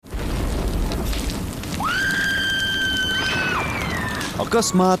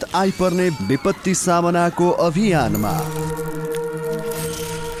अकस्मात आइपर्ने विपत्ति सामनाको अभियानमा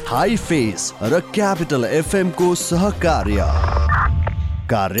हाई फेस र क्यापिटल एफएम को सहकार्य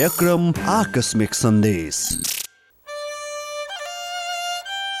कार्यक्रम आकस्मिक सन्देश।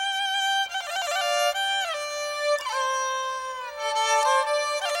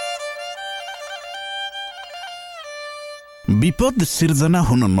 विपद सिर्जना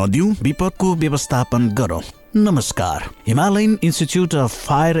हुन नदिऊ, विपदको व्यवस्थापन गरौँ। नमस्कार, Himalayan institute of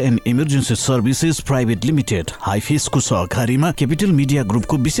fire and emergency services private limited हाइफेसको सहकारीमा क्यापिटल मिडिया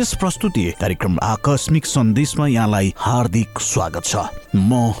ग्रुपको विशेष प्रस्तुति कार्यक्रम आकस्मिक सन्देशमा यहाँलाई हार्दिक स्वागत छ।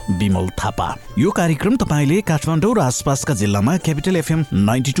 म विमल थापा। यो कार्यक्रम तपाईले काठमाडौँ र आसपासका जिल्लामा क्यापिटल एफएम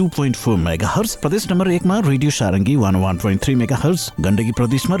 92.4 मेगाहर्ज, प्रदेश नम्बर 1 मा रेडियो सारङ्गी 101.3 मेगाहर्ज, गण्डकी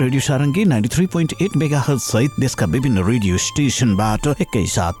प्रदेशमा रेडियो सारङ्गी 93.8 मेगाहर्ज सहित देशका विभिन्न रेडियो स्टेशनबाट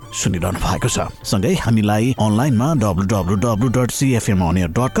एकैसाथ सुनिरहनु भएको छ। सँगै हामीलाई अनलाइनमा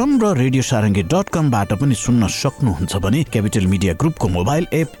www.cfmonair.com र radiosarangi.com बाट पनि सुन्न सक्नुहुन्छ भने क्यापिटल मिडिया ग्रुपको मोबाइल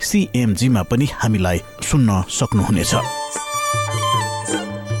एप CMG मा पनि हामीलाई सुन्न सक्नुहुनेछ।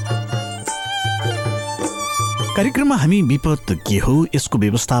 कार्यक्रममा हामी विपद के हो, यसको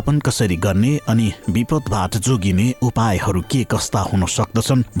व्यवस्थापन कसरी गर्ने अनि विपदबाट जोगिने उपायहरू के कस्ता हुन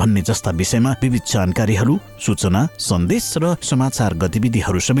सक्दछन् भन्ने जस्ता विषयमा विविध जानकारीहरू, सूचना, सन्देश र समाचार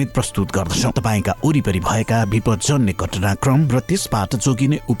गतिविधिहरू समेत प्रस्तुत गर्दछौँ। तपाईका वरिपरि भएका विपदजन्य घटनाक्रम र त्यसबाट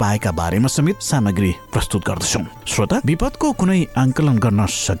जोगिने उपायका बारेमा समेत सामग्री प्रस्तुत गर्दछौँ। श्रोता, विपदको कुनै आंकलन गर्न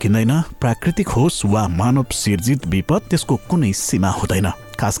सकिँदैन। प्राकृतिक होस् वा मानव सिर्जित विपद, त्यसको कुनै सीमा हुँदैन।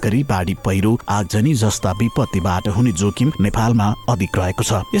 खास गरी बाढी, पहिरो, आगजनी जस्ता विपत्तिबाट हुने जोखिम नेपालमा अधिक रहेको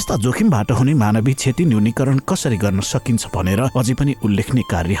छ। यस्ता जोखिमबाट हुने मानवीय क्षति न्यूनीकरण कसरी गर्न सकिन्छ भनेर अझै पनि उल्लेखनीय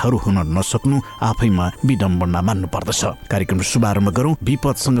कार्यहरू हुन नसक्नु आफैमा विडम्बना मान्नु पर्दछ। कार्यक्रम शुभारम्भ गरौँ।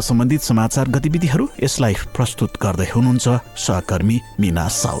 विपदसँग सम्बन्धित समाचार गतिविधिहरू यसलाई प्रस्तुत गर्दै हुनुहुन्छ सहकर्मी मीना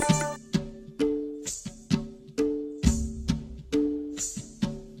साउद।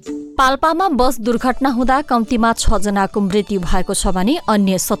 पाल्पामा बस दुर्घटना हुँदा कम्तीमा 6 जनाको मृत्यु भएको छ भने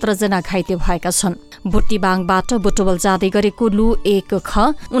अन्य 17 जना घाइते भएका छन्। बुट्टीबाङबाट बुटवल जाँदै गरेको लु 1 ख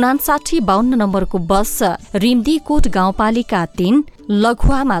 5952 नम्बरको बस रिम्दीकोट गाउँपालिका 3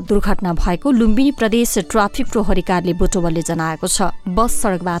 लघुवामा दुर्घटना भएको लुम्बिनी प्रदेश ट्राफिक प्रहरी कार्यालय बुटवलले जनाएको छ। बस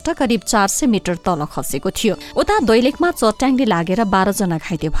सडकबाट करिब 400 मिटर तल खसेको थियो। उता दैलेखमा चट्याङले लागेर 12 जना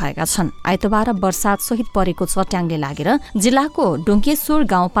घाइते भएका छन्। आइतबार वर्षात सहित परेको चट्याङले लागेर जिल्लाको डुङ्गेश्वर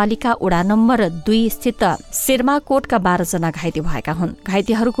गाउँपालिका वडा नम्बर 2 स्थित शेर्माकोटका 12 जना घाइते भएका हुन्।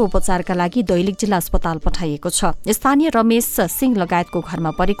 घाइतेहरूको उपचारका लागि दैलेख जिल्ला अस्पताल पठाइएको छ। स्थानीय रमेश सिंह लगायतको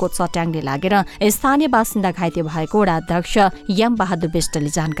घरमा परेको चट्याङले लागेर स्थानीय बासिन्दा घाइते भएको वडा अध्यक्ष यम बहादुर विष्टले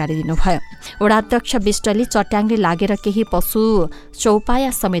जानकारी दिनुभयो। वडाध्यक्ष विष्टले चट्याङले लागेर केही पशु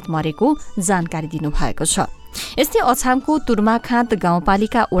चौपाया समेत मरेको जानकारी दिनुभएको छ। यस्तै अछामको तुर्माखाँत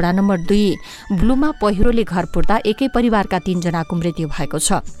गाउँपालिका वडा नम्बर 2 ब्लुमा पहिरोले घर पुर्दा एकै परिवारका 3 जनाको मृत्यु भएको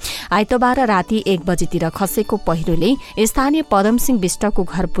छ। आइतबार राति 1 बजेतिर खसेको पहिरोले स्थानीय पदमसिंह विष्टको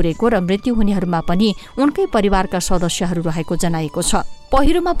घर पुरेको र मृत्यु हुनेहरूमा पनि उनकै परिवारका सदस्यहरू रहेको जनाइएको छ।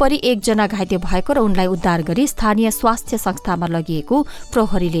 पहिरोमा परि 1 जना घाइते भएको र उनलाई उद्धार गरी स्थानीय स्वास्थ्य संस्थामा लगिएको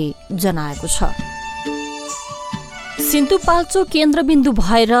प्रहरीले जनाएको छ। सिन्धुपाल्चोक केन्द्रबिन्दु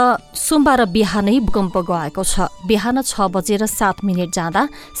भएर सोमबार बिहानै भूकम्प गएको छ। बिहान 6:07 जाँदा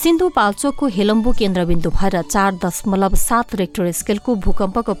सिन्धुपाल्चोकको हेलम्बु केन्द्रबिन्दु भएर 4.7 रेक्टर स्केलको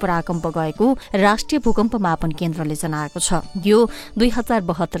भूकम्पको पराकम्प गएको राष्ट्रिय भूकम्प मापन केन्द्रले जनाएको छ। यो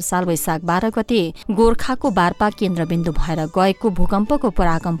 2072 साल वैशाख 12 गते गोर्खाको बार्पा केन्द्रबिन्दु भएर गएको भूकम्पको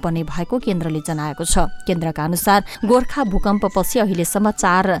पराकम्प नै भएको केन्द्रले जनाएको छ। केन्द्रका अनुसार गोर्खा भूकम्पपछि अहिलेसम्म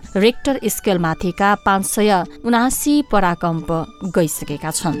 4 रेक्टर स्केलमाथिका 579 पराकम्प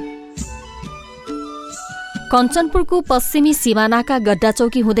गइसकेका छन्। कञ्चनपुरको पश्चिमी सिमानाका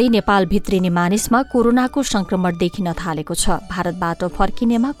गड्डाचौकी हुँदै नेपाल भित्रिने मानिसमा कोरोनाको संक्रमण देखिन थालेको छ। भारतबाट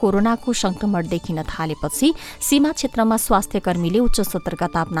फर्किनेमा कोरोनाको संक्रमण देखिन थालेपछि सीमा क्षेत्रमा स्वास्थ्य कर्मीले उच्च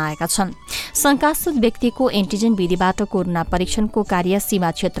सतर्कता अपनाएका छन्। शंकास्पद व्यक्तिको एन्टिजेन विधिबाट कोरोना परीक्षणको कार्य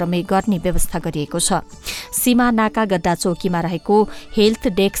सीमा क्षेत्रमै गर्ने व्यवस्था गरिएको छ। सीमा नाका गड्डाचौकीमा रहेको हेल्थ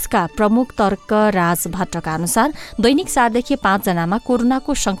डेस्कका प्रमुख तर्क राज भट्टका अनुसार दैनिक 4 देखि 5 जनामा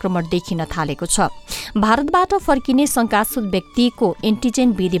कोरोनाको संक्रमण देखिन थालेको छ। भारतबाट फर्किने शंकास्पद व्यक्तिको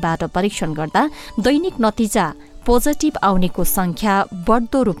एन्टिजेन विधिबाट परीक्षण गर्दा दैनिक नतिजा पोजिटिभ आउनेको संख्या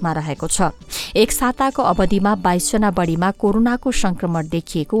बढ्दो रूपमा रहेको छ। एक साताको अवधिमा 22 जना बढीमा कोरोनाको संक्रमण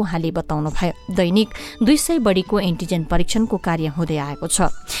देखिएको उहाँले बताउनुभयो। दैनिक 200 बढीको एन्टिजेन परीक्षणको कार्य हुँदै आएको छ।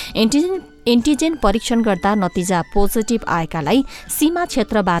 एन्टिजेन परीक्षण गर्दा नतिजा पोजिटिभ आएकालाई सीमा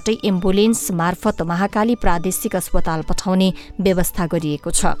क्षेत्रबाटै एम्बुलेन्स मार्फत महाकाली प्रादेशिक अस्पताल पठाउने व्यवस्था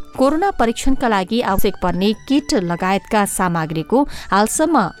गरिएको छ। कोरोना परीक्षणका लागि आवश्यक पर्ने किट लगायतका सामग्रीको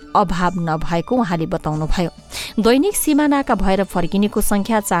हालसम्म अभाव नभएको उहाँले बताउनुभयो। दैनिक सीमानाका भएर फर्किनेको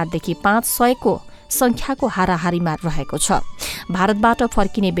संख्या 4 देखि 500 को संख्याको हाराहारीमा रहेको छ। भारतबाट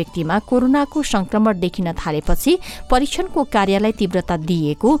फर्किने व्यक्तिमा कोरोनाको संक्रमण देखिन थालेपछि परीक्षणको कार्यलाई तीव्रता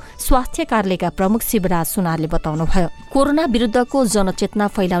दिएको स्वास्थ्य कार्यालयका प्रमुख शिवराज सुनारले बताउनुभयो। कोरोना विरुद्धको जनचेतना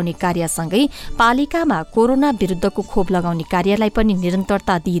फैलाउने कार्यसँगै पालिकामा कोरोना विरुद्धको खोप लगाउने कार्यलाई पनि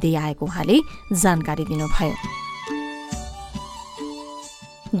निरन्तरता दिँदै आएको उहाँले जानकारी दिनुभयो।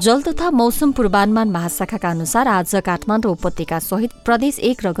 जल तथा मौसम पूर्वानुमान महाशाखाका अनुसार आज काठमाडौँ उपत्यका सहित प्रदेश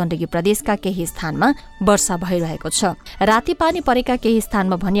 1 र गण्डकी प्रदेशका केही स्थानमा वर्षा भइरहेको छ। राति पानी परेका केही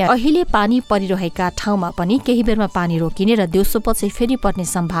स्थानमा भने अहिले पानी परिरहेका ठाउँमा पनि केही बेरमा पानी रोकिने र दिउँसोपछि फेरि पर्ने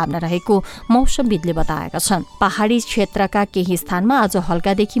सम्भावना रहेको मौसमविदले बताएका छन्। पहाडी क्षेत्रका केही स्थानमा आज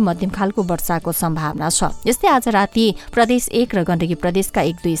हल्कादेखि मध्यम खालको वर्षाको सम्भावना छ। यस्तै आज राति प्रदेश 1 र गण्डकी प्रदेशका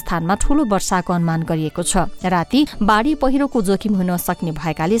 1-2 स्थानमा ठूलो वर्षाको अनुमान गरिएको छ। राति बाढी पहिरोको जोखिम हुन सक्ने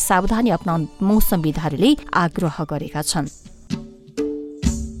भएका सावधानी अपनाउन मौसमविदहरूले आग्रह गरेका छन्।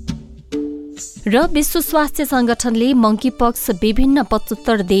 र विश्व स्वास्थ्य संगठनले मंकीपक्स विभिन्न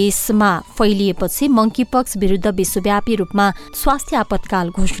 75 देशमा फैलिएपछि मंकीपक्स विरुद्ध विश्वव्यापी रूपमा स्वास्थ्य आपतकाल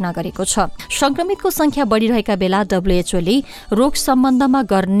घोषणा गरेको छ। संक्रमितको संख्या बढ़िरहेका बेला डब्ल्युएचओले रोग सम्बन्धमा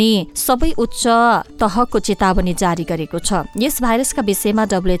गर्ने सबै उच्च तहको चेतावनी जारी गरेको छ। यस भाइरसका विषयमा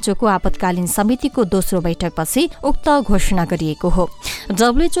डब्ल्युएचओको आपतकालीन समितिको दोस्रो बैठकपछि उक्त घोषणा गरिएको हो।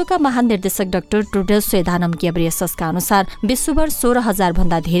 डब्ल्युएचओका महानिर्देशक डाक्टर टेड्रोस एधानम घेब्रेयेससका अनुसार विश्वभर 16,000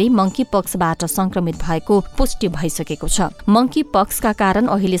 भन्दा धेरै मंकीपक्सबाट संक्रमित भएको पुष्टि भइसकेको छ। मंकीपक्सका कारण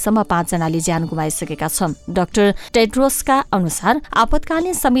अहिलेसम्म 5 जनाले ज्यान गुमाइसकेका छन्। डाक्टर टेड्रोसका अनुसार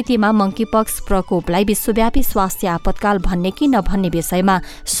आपतकालीन समितिमा मंकीपक्स प्रकोपलाई विश्वव्यापी स्वास्थ्य आपतकाल भन्ने कि नभन्ने विषयमा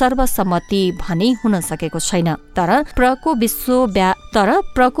सर्वसम्मति भने हुन सकेको छैन। तर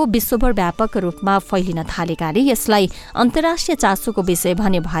प्रकोप विश्वभर व्यापक रूपमा फैलिन थालेकाले यसलाई अन्तर्राष्ट्रिय चासोको विषय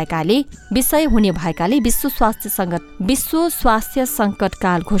हुने भएकाले विश्व स्वास्थ्य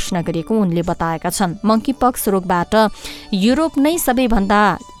संकटकाल घोषणा गरेको उनले बताएका छन्। मंकीपक्स रोगबाट युरोप नै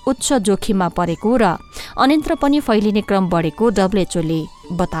सबैभन्दा उच्च जोखिममा परेको र अन्यत्र पनि फैलिने क्रम बढेको डब्ल्युएचओले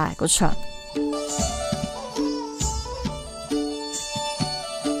बताएको छ।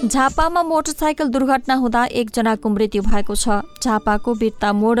 झापामा मोटरसाइकल दुर्घटना हुँदा 1 जनाको मृत्यु भएको छ। झापाको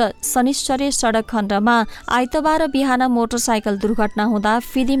बिर्ता मोड शनिश्चरी सडक खण्डमा आइतबार बिहान मोटरसाइकल दुर्घटना हुँदा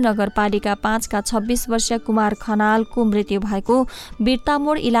फिदिम नगरपालिका 5 का 26 वर्षीय कुमार खनालको मृत्यु भएको बिर्ता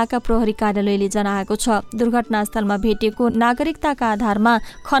मोड इलाका प्रहरी कार्यालयले जनाएको छ। दुर्घटनास्थलमा भेटिएको नागरिकताका आधारमा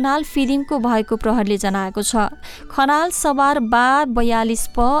खनाल फिदिमको भएको प्रहरीले जनाएको छ। खनाल सवार 42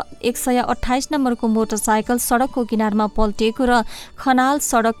 प 128 नम्बरको मोटरसाइकल सडकको किनारमा पल्टिएको र खनाल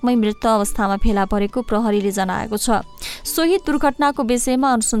सडकमै मृत अवस्थामा फेला परेको प्रहरीले जनाएको छ। सोही दुर्घटनाको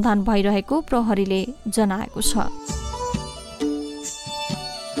विषयमा अनुसन्धान भइरहेको प्रहरीले जनाएको छ।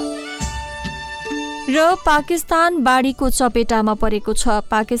 र पाकिस्तान बाढीको चपेटामा परेको छ।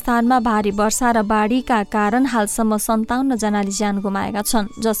 पाकिस्तानमा भारी वर्षा र बाढीका कारण हालसम्म 57 जनाले ज्यान गुमाएका छन्,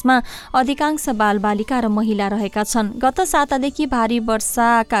 जसमा अधिकांश बालबालिका र महिला रहेका छन्। गत सातादेखि भारी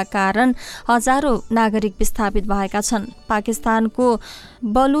वर्षाका कारण हजारौं नागरिक विस्थापित भएका छन्। पाकिस्तानको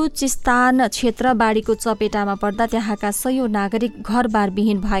बलुचिस्तान क्षेत्र बाढीको चपेटामा पर्दा त्यहाँका सयौं नागरिक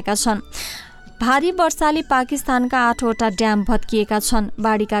घरबारविहीन भएका छन्। भारी वर्षाले पाकिस्तानका 8वटा ड्याम भत्किएका छन्।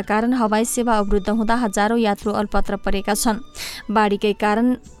 बाढीका कारण हवाई सेवा अवरुद्ध हुँदा हजारौं यात्रु अल्पत्र परेका छन्। बाढीकै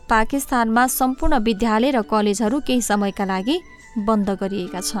कारण पाकिस्तानमा सम्पूर्ण विद्यालय र कलेजहरू केही समयका लागि बन्द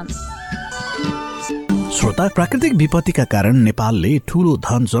गरिएका छन्। श्रोता, प्राकृतिक विपत्तिका कारण नेपालले ठूलो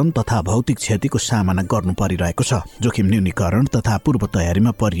धनजन तथा भौतिक क्षतिको सामना गर्नु परिरहेको छ। जोखिम न्यूनीकरण तथा पूर्व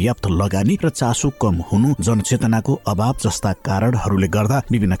तयारीमा पर्याप्त लगानी र चासो कम हुनु, जनचेतनाको अभाव जस्ता कारणहरूले गर्दा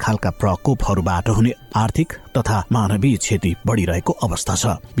विभिन्न खालका प्रकोपहरूबाट हुने आर्थिक तथा मानवीय क्षति बढिरहेको अवस्था छ।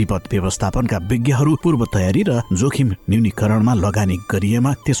 विपद व्यवस्थापनका विज्ञहरू पूर्व तयारी र जोखिम न्यूनीकरणमा लगानी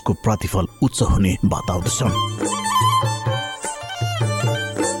गरिएमा त्यसको प्रतिफल उच्च हुने बताउँदछन्।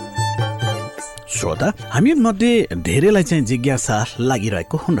 श्रोता, हामी मध्ये धेरैलाई चाहिँ जिज्ञासा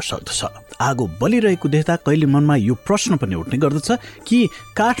लागिरहेको हुन सक्दछ। आगो बलिरहेको देख्दा कहिले मनमा यो प्रश्न पनि उठ्ने गर्दछ कि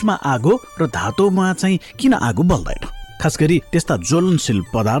काठमा आगो र धातुमा चाहिँ किन आगो बल्दैन? खास गरी त्यस्ता ज्वलनशील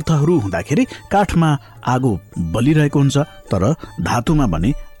पदार्थहरू हुँदाखेरि काठमा आगो बलिरहेको हुन्छ तर धातुमा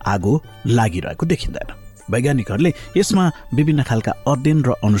भने आगो लागिरहेको देखिँदैन। वैज्ञानिकहरूले यसमा विभिन्न खालका अध्ययन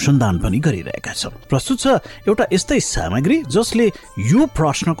र अनुसन्धान पनि गरिरहेका छन्। प्रस्तुत छ एउटा यस्तै सामग्री जसले यो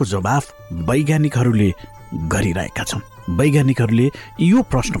प्रश्नको जवाफ वैज्ञानिकहरूले गरिरहेका छन्। वैज्ञानिकहरूले यो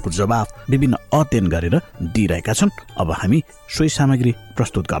प्रश्नको जवाफ विभिन्न अध्ययन गरेर दिइरहेका छन्। अब हामी सोही सामग्री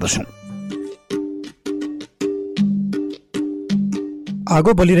प्रस्तुत गर्दछौँ।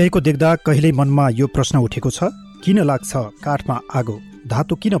 आगो बलिरहेको देख्दा कहिल्यै मनमा यो प्रश्न उठेको छ, किन लाग्छ काठमा आगो,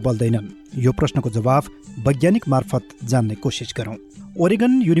 धातु किन बल्दैनन्? यो प्रश्नको जवाफ वैज्ञानिक मार्फत जान्ने कोसिस गरौँ।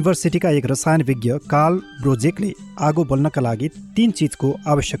 ओरेगन युनिभर्सिटीका एक रसायन विज्ञ कार्ल ब्रोजेकले आगो बल्नका लागि 3 चिजको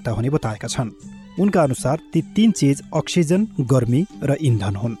आवश्यकता हुने बताएका छन्। उनका अनुसार ती 3 चिज अक्सिजन, गर्मी र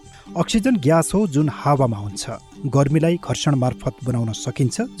इन्धन हुन्। अक्सिजन ग्यास हो जुन हावामा हुन्छ। गर्मीलाई घर्षण मार्फत बनाउन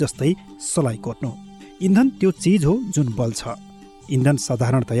सकिन्छ, जस्तै सलाई कोर्नु। इन्धन त्यो चिज हो जुन बल्छ। इन्धन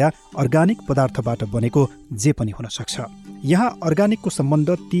साधारणतया अर्गानिक पदार्थबाट बनेको जे पनि हुन सक्छ। यहाँ अर्गानिकको सम्बन्ध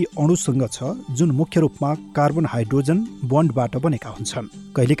ती अणुसँग छ जुन मुख्य रूपमा कार्बन हाइड्रोजन बन्डबाट बनेका हुन्छन्।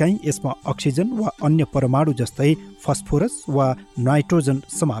 कहिलेकाहीँ यसमा अक्सिजन वा अन्य परमाणु जस्तै फस्फोरस वा नाइट्रोजन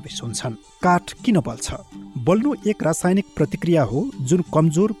समावेश हुन्छन्। काठ किन बल्छ? बल्नु एक रासायनिक प्रतिक्रिया हो जुन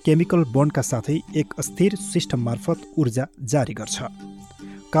कमजोर केमिकल बन्डका साथै एक अस्थिर सिस्टम मार्फत ऊर्जा जारी गर्छ।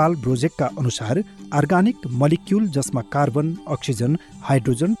 कार्ल ब्रोजेकका अनुसार अर्गानिक मलिक्युल जसमा कार्बन, अक्सिजन,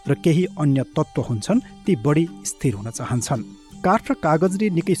 हाइड्रोजन र केही अन्य तत्त्व हुन्छन् ती बढी स्थिर हुन चाहन्छन्। काठ र कागजले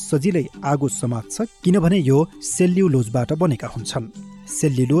निकै सजिलै आगो समात्छ किनभने यो सेल्युलोजबाट बनेका हुन्छन्।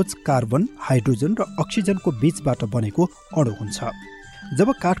 सेल्युलोज कार्बन, हाइड्रोजन र अक्सिजनको बीचबाट बनेको अणु हुन्छ। जब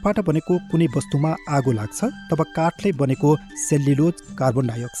काठबाट बनेको कुनै वस्तुमा आगो लाग्छ तब काठले बनेको सेल्युलोज कार्बन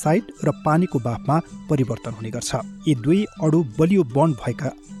डाइअक्साइड र पानीको बाफमा परिवर्तन हुने गर्छ। यी दुई अणु बलियो बन्ड भएका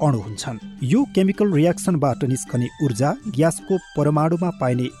अणु हुन्छन्। यो केमिकल रियाक्सनबाट निस्कने ऊर्जा ग्यासको परमाणुमा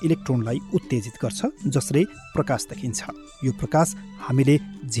पाइने इलेक्ट्रोनलाई उत्तेजित गर्छ, जसले प्रकाश देखिन्छ। यो प्रकाश हामीले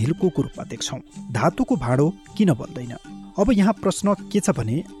झिल्कोको रूपमा देख्छौँ। धातुको भाँडो किन बल्दैन? अब यहाँ प्रश्न के छ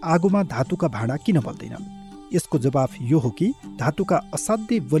भने आगोमा धातुका भाँडा किन बल्दैनन्? यसको जवाफ यो हो कि धातुका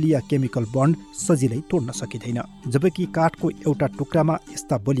असाध्यै बलिया केमिकल बन्ड सजिलै तोड्न सकिँदैन, जबकि काठको एउटा टुक्रामा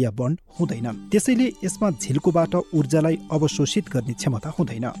यस्ता बलिया बन्ड हुँदैनन्। त्यसैले यसमा झिल्कोबाट ऊर्जालाई अवशोषित गर्ने क्षमता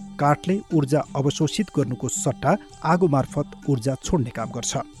हुँदैन। काठले ऊर्जा अवशोषित गर्नुको सट्टा आगो मार्फत ऊर्जा छोड्ने काम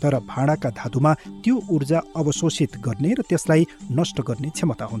गर्छ, तर भाँडाका धातुमा त्यो ऊर्जा अवशोषित गर्ने र त्यसलाई नष्ट गर्ने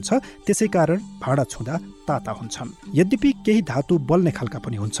क्षमता हुन्छ। त्यसै कारण भाँडा छुँदा ताता हुन्छन्। यद्यपि केही धातु बल्ने खालका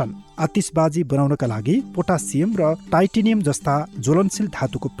पनि हुन्छन्। आतिशबाजी बनाउनका लागि पोटासियम र टाइटेनियम जस्ता ज्वलनशील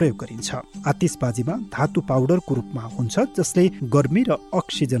धातुको प्रयोग गरिन्छ। आतिशबाजीमा धातु पाउडरको रूपमा हुन्छ, जसले गर्मी र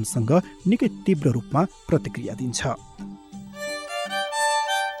अक्सिजनसँग निकै तीव्र रूपमा प्रतिक्रिया दिन्छ।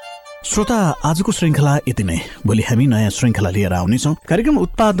 श्रोता, आजको श्रृङ्खला यति नै। भोलि हामी नयाँ श्रृङ्खला लिएर आउनेछौँ। कार्यक्रम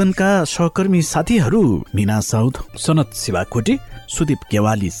उत्पादनका सहकर्मी साथीहरू मिना साउद, सनत शिवाकोटी, सुदीप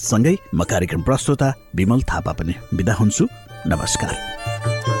केवाली सँगै म कार्यक्रम प्रस्तोता विमल थापा पनि बिदा हुन्छु। नमस्कार।